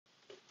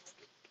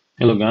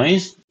Hello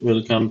guys,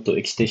 welcome to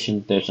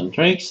Extension Tips and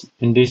Tricks.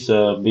 In this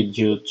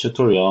video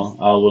tutorial,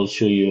 I will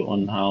show you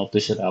on how to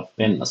set up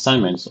pen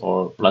assignments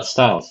or plot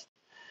styles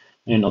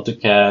in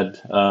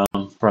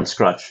AutoCAD from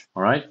scratch.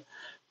 All right,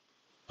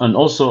 and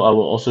also I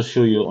will also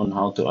show you on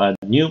how to add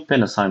new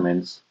pen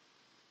assignments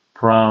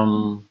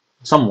from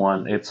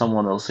someone if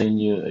someone will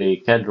send you a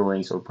CAD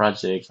drawings or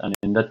projects, and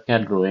in that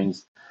CAD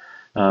drawings,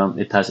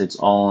 it has its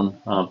own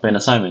pen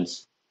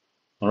assignments.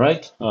 All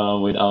right,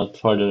 without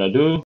further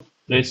ado,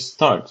 let's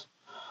start.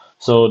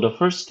 So the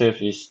first step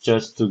is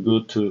just to go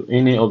to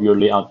any of your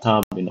layout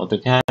tab in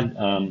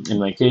AutoCAD. In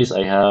my case,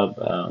 I have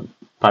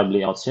 5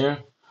 layouts here.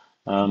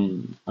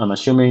 I'm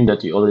assuming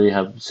that you already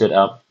have set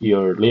up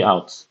your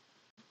layouts,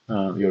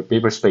 your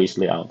paper space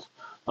layout.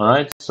 All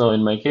right, so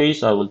in my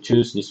case, I will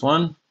choose this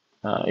one,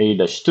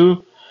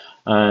 A-2,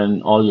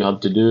 and all you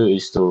have to do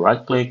is to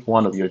right click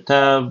one of your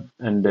tab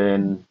and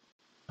then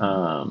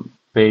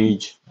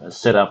page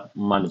setup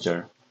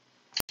manager.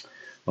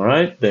 All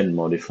right, then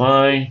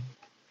modify.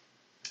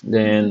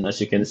 Then,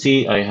 as you can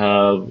see, I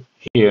have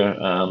here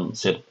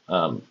set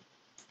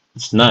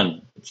it's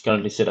none. It's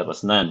currently set up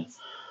as none.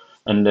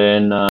 And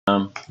then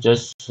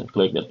just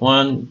click that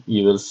one.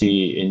 You will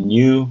see a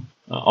new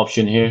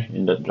option here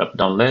in the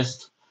drop-down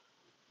list.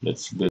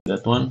 Let's do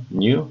that one,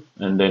 new.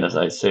 And then, as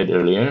I said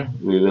earlier,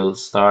 we will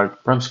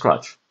start from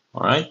scratch.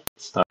 All right,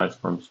 start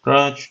from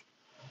scratch.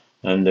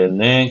 And then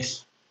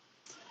next,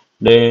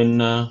 then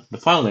the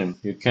file name.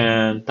 You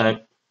can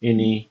type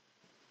any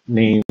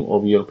name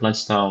of your plant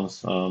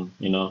styles,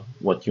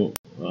 what your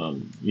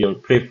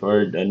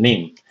preferred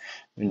name.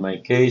 In my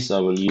case, I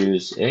will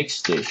use X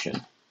station.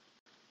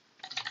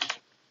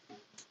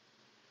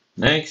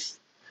 Next,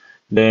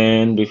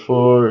 then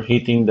before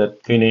hitting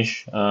that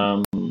finish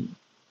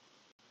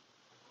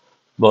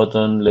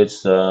button,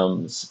 let's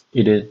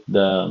edit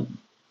the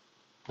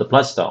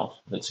plant style.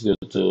 Let's go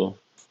to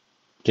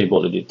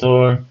table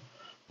editor,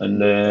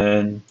 and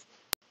then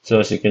so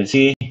as you can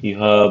see, you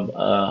have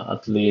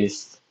at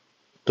least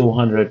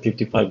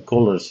 255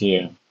 colors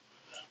here.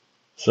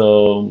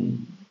 So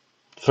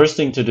first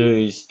thing to do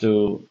is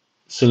to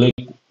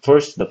select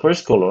first the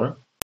first color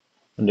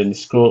and then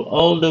scroll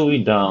all the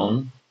way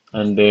down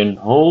and then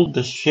hold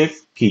the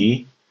shift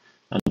key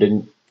and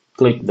then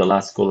click the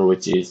last color,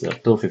 which is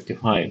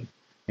 255.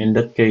 In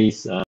that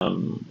case,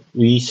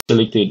 we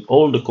selected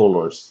all the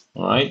colors.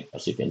 All right,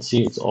 as you can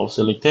see, it's all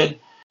selected,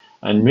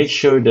 and make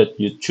sure that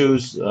you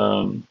choose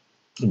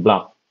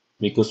black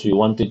because we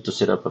wanted to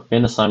set up a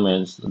pen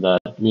assignments that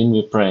when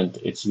we print,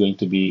 it's going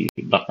to be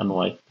black and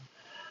white.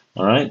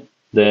 All right.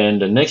 Then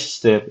the next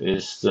step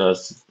is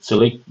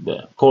select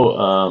the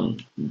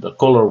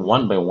color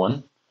one by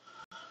one,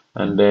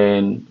 and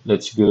then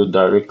let's go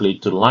directly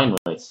to line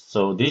weights.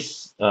 So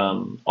these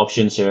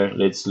options here,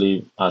 let's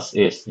leave as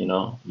is.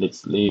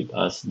 Let's leave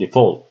as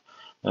default,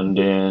 and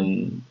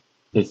then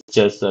let's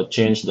just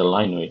change the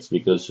line weights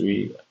because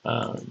we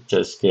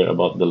just care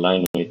about the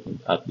line weight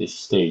at this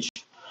stage.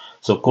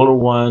 So color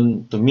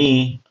one, to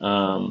me,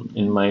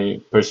 in my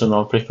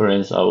personal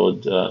preference, I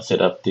would set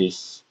up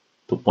this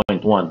to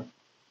 0.1.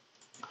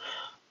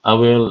 I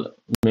will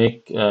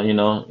make,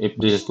 if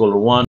this is color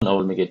 1, I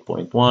will make it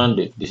 0.1.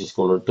 If this is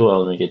color 2,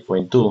 I'll make it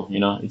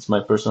 0.2. It's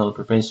my personal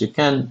preference. You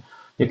can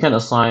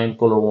assign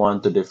color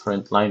 1 to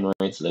different line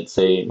weights. Let's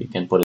say you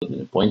can put it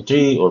in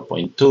 0.3 or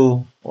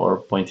 0.2 or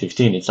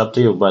 0.15. It's up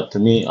to you. But to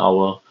me, I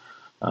will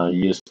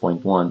use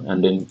 0.1.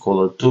 And then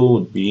color 2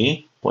 would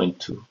be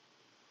 0.2.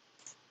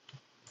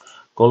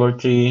 Color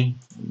 3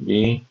 would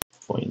be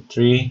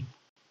 0.3.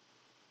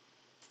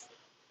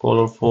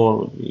 Color 4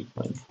 would be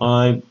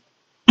 0.5.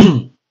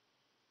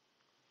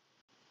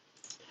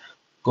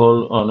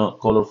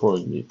 Color 4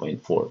 would be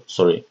 0.4,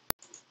 sorry.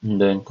 And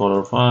then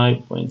color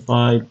 5,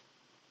 0.5.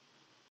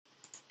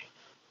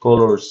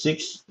 Color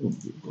 6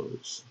 would be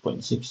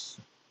 0.6.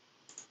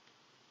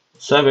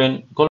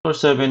 7, color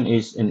 7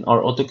 is in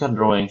our AutoCAD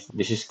drawings.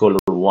 This is color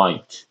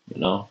white,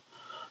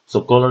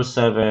 So color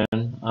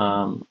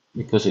 7,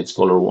 because it's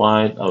color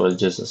white, I will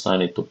just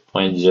assign it to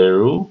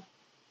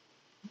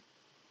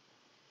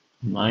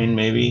 0.09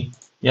 maybe.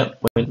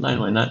 Yep, 0.9,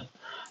 why not?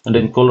 And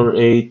then color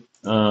 8,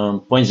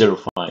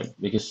 0.05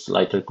 because it's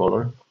lighter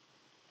color.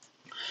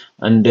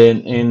 And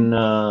then in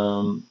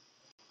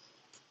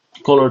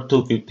color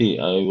 250,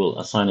 I will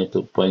assign it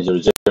to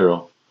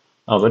 0.00.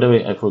 By the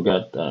way, I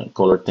forgot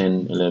color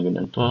 10, 11,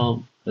 and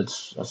 12.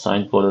 Let's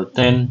assign color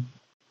 10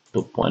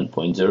 to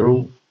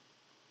 0.0.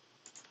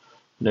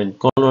 Then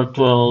color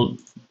 12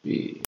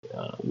 be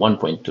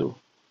 1.2.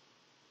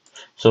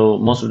 So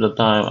most of the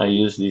time I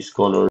use these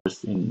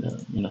colors in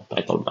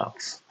title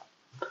box.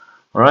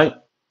 All right.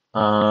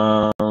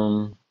 I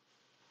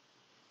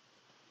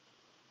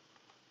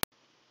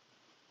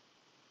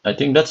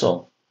think that's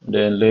all.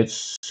 Then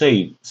let's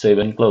save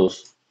and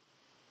close.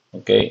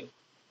 Okay,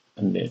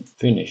 and then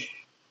finish.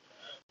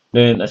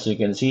 Then as you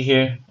can see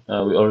here,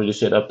 we already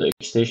set up the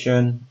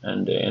extension,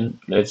 and then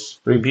let's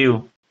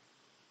preview.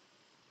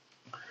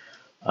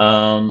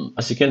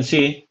 As you can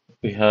see,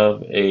 we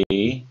have a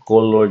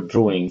color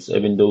drawings,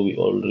 even though we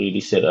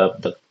already set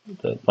up the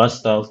the plus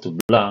style to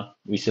black.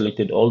 We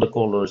selected all the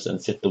colors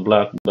and set to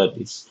black, but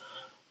it's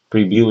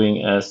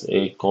previewing as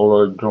a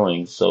color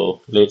drawing.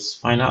 So let's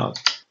find out.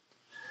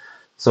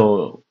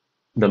 So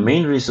the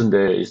main reason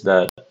there is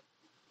that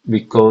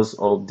because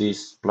of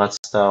this plot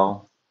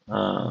style,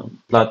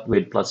 plot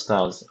with plot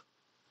styles,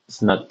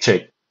 it's not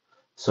checked.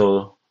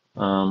 So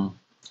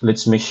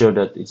let's make sure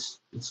that it's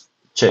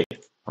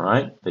checked. All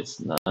right,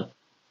 let's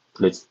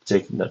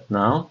check that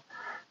now,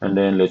 and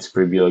then let's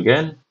preview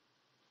again.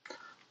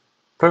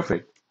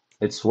 Perfect,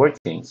 it's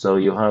working. So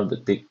you have the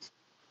thick,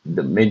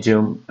 the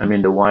medium, I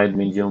mean the wide,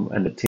 medium,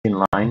 and the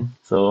thin line.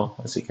 So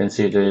as you can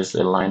see, there is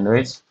a line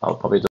width. Our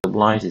puppet of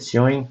lines is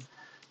showing,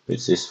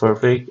 which is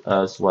perfect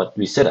as what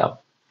we set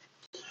up.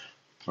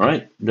 All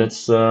right,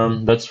 that's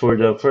for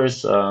the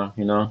first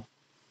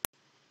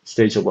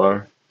stage of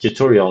our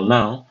tutorial.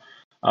 Now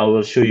I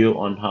will show you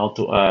on how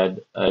to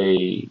add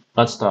a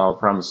plot style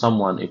from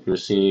someone if you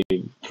receive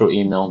through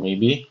email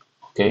maybe.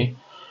 Okay.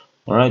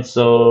 All right.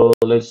 So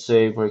let's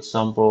say for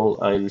example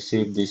I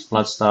received these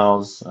plot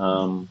styles,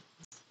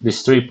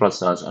 these three plot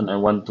styles, and I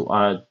want to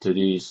add to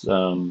this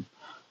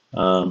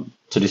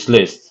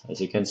list. As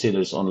you can see,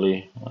 there's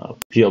only a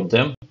few of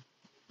them.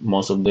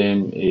 Most of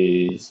them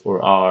is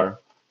or are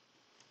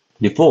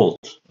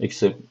default,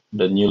 except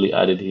the newly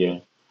added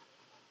here.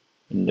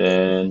 And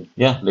then,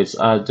 yeah, let's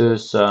add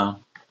those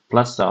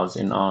plot styles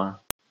in our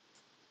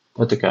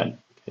Autocad.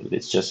 Okay,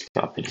 let's just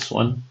copy this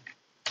one,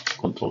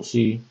 Control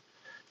C,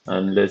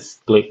 and let's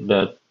click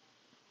that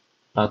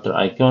after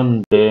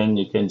icon. Then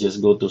you can just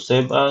go to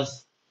Save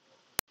As,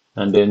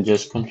 and then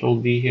just Control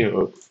V here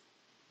or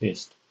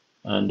paste.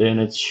 And then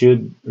it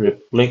should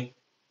reflect,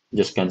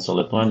 just cancel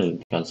that one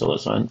and cancel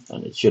this one,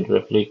 and it should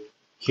reflect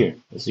here.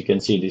 As you can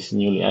see, this is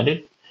newly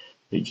added,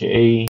 the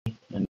JA,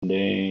 and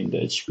then the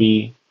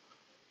HP.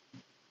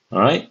 All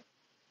right.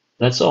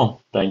 That's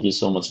all. Thank you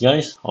so much,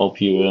 guys.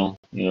 Hope you will,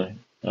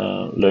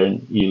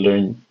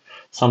 learn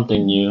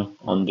something new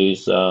on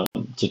this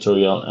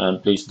tutorial,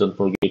 and please don't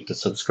forget to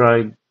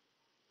subscribe.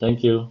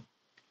 Thank you.